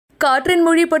காட்ரின்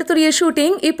மொழி படத்துடைய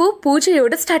ஷூட்டிங் இப்போ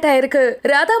பூஜையோட ஸ்டார்ட் ஆயிருக்கு.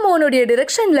 ராதா மோகனுடைய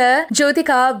டிரெக்ஷன்ல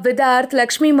ஜோதிகா, விதார்த்,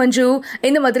 லக்ஷ்மி மஞ்சு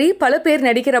இந்த மாதிரி பல பேர்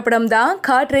நடிக்கிற படம் தான்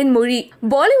காட்ரின் மொழி.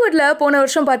 பாலிவுட்ல போன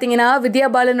வருஷம் பாத்தீங்கன்னா வித்யா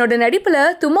பாலனோட நடிப்புல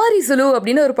துமாரி சுலு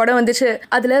அப்படின்னு ஒரு படம் வந்துச்சு.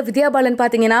 அதுல வித்யா பாலன்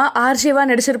பாத்தீங்கன்னா ஆர்ஜேவா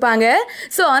நடிச்சிருப்பாங்க.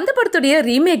 சோ அந்த படத்துடைய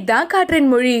ரீமேக் தான்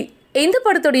காட்ரின் மொழி. இந்த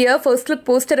படத்துடைய ஃபர்ஸ்ட் லுக்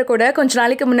போஸ்டரை கூட கொஞ்ச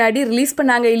நாளைக்கு முன்னாடி ரிலீஸ்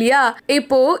பண்ணாங்க இல்லையா?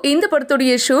 இப்போ இந்த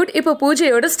படத்துடைய ஷூட் இப்போ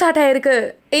பூஜையோட ஸ்டார்ட் ஆயிருக்கு.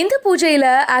 இந்த பூஜையில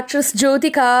actress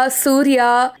Jyothika, Surya,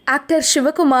 actor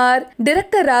Sivakumar,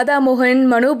 director Radha மோகன்,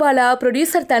 Manobala,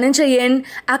 producer Dhananjayan,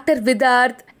 actor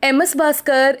Vidharth, MS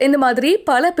Bhaskar இந்த மாதிரி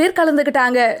பல பேர்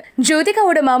கலந்துகிட்டாங்க.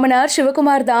 ஜோதிகாவோட மாமனார்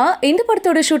சிவகுமார் தான் இந்த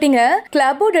படத்தோட ஷூட்டிங்க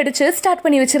கிளாப் போர்ட் அடிச்சு ஸ்டார்ட்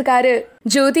பண்ணி வச்சிருக்காரு.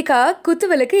 ஜோதிகா குத்து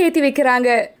விளக்கு ஏத்தி வைக்கிறாங்க.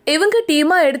 இவங்க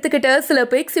டீமா எடுத்துக்கிட்ட சில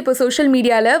பிக்ஸ் இப்போ சோஷியல்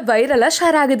மீடியால வைரலா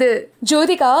ஷேர் ஆகுது.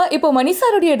 ஜோதிகா இப்போ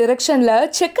மணிசாருடைய டைரக்ஷன்ல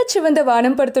செக்க சிவந்த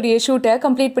வானம் படத்துடைய ஷூட்டை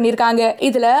கம்ப்ளீட் பண்ணிருக்காங்க.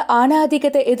 இதுல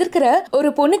ஆணாதிக்கத்தை எதிர்க்கிற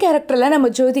ஒரு பொண்ணு கேரக்டர்ல நம்ம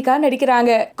ஜோதிகா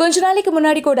நடிக்கிறாங்க. கொஞ்ச நாளைக்கு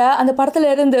முன்னாடி கூட அந்த படத்துல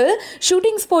இருந்து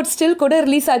ஷூட்டிங் ஸ்பாட் ஸ்டில் கூட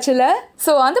ரிலீஸ் ஆச்சுல.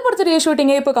 சோ அந்த படத்துடைய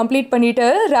ஷூட்டிங்கை இப்போ கம்ப்ளீட் பண்ணிட்டு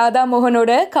ராதா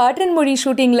மோகனோட காட்ரின் மொழி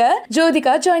ஷூட்டிங்ல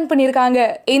ஜோதிகா ஜாயின் பண்ணிருக்காங்க.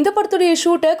 இந்த படத்துடைய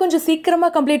ஷூட்டை கொஞ்சம் சீக்கிரமா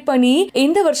கம்ப்ளீட் பண்ணி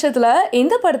இந்த வருஷத்துல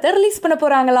இந்த படத்தை ரிலீஸ் பண்ண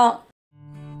போறாங்களாம்.